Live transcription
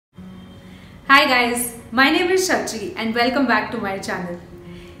Hi guys, my name is Shachi and welcome back to my channel.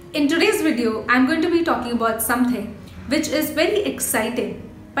 In today's video, I'm going to be talking about something which is very exciting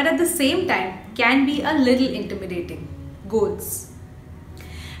but at the same time can be a little intimidating. Goals.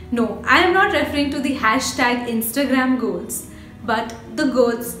 No, I am not referring to the hashtag Instagram goals, but the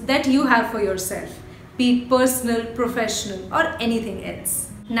goals that you have for yourself, be it personal, professional or anything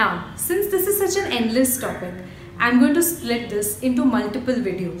else. Now, since this is such an endless topic, I'm going to split this into multiple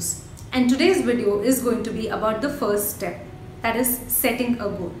videos. And today's video is going to be about the first step, that is setting a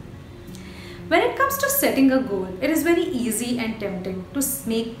goal. When it comes to setting a goal, it is very easy and tempting to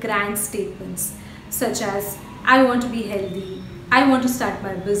make grand statements such as, I want to be healthy, I want to start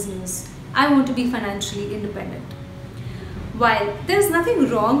my business, I want to be financially independent. While there's nothing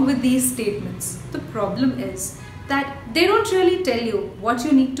wrong with these statements, the problem is that they don't really tell you what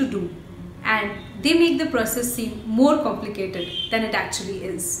you need to do, and they make the process seem more complicated than it actually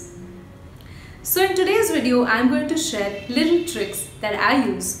is. So in today's video, I'm going to share little tricks that I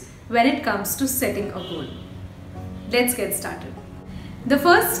use when it comes to setting a goal. Let's get started. The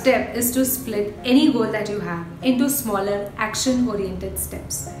first step is to split any goal that you have into smaller action-oriented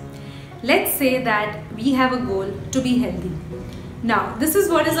steps. Let's say that we have a goal to be healthy. Now, this is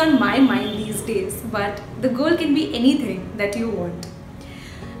what is on my mind these days, but the goal can be anything that you want.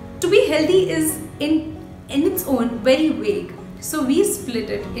 To be healthy is in its own very vague. So we split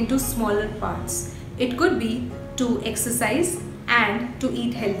it into smaller parts. It could be to exercise and to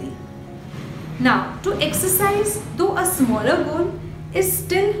eat healthy. Now, to exercise, though a smaller goal, is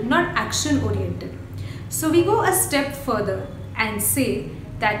still not action oriented. So we go a step further and say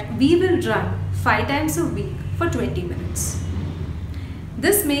that we will run 5 times a week for 20 minutes.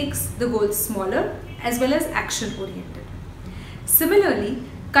 This makes the goal smaller as well as action oriented. Similarly,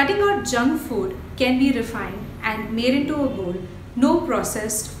 cutting out junk food can be refined and made into a goal, no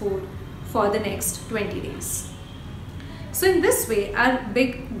processed food for the next 20 days. So in this way, our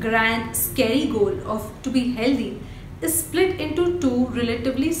big, grand, scary goal of to be healthy is split into 2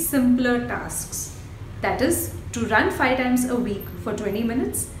 relatively simpler tasks. That is to run 5 times a week for 20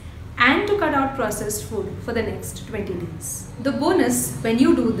 minutes and to cut out processed food for the next 20 days. The bonus when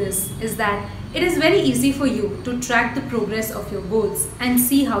you do this is that it is very easy for you to track the progress of your goals and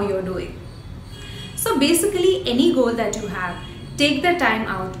see how you're doing. So basically, any goal that you have, take the time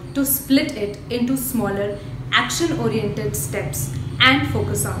out to split it into smaller action-oriented steps and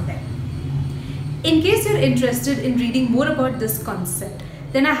focus on them. In case you're interested in reading more about this concept,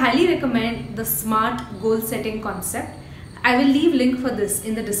 then I highly recommend the SMART goal setting concept. I will leave link for this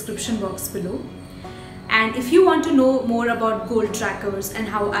in the description box below. And if you want to know more about goal trackers and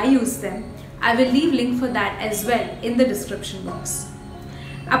how I use them, I will leave link for that as well in the description box.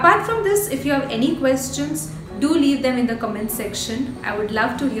 Apart from this, if you have any questions, do leave them in the comment section. I would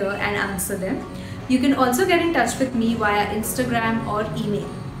love to hear and answer them. You can also get in touch with me via Instagram or email.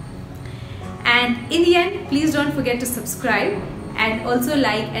 And in the end, please don't forget to subscribe and also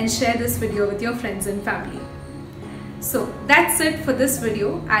like and share this video with your friends and family. So that's it for this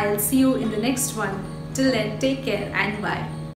video. I'll see you in the next one. Till then, take care and bye.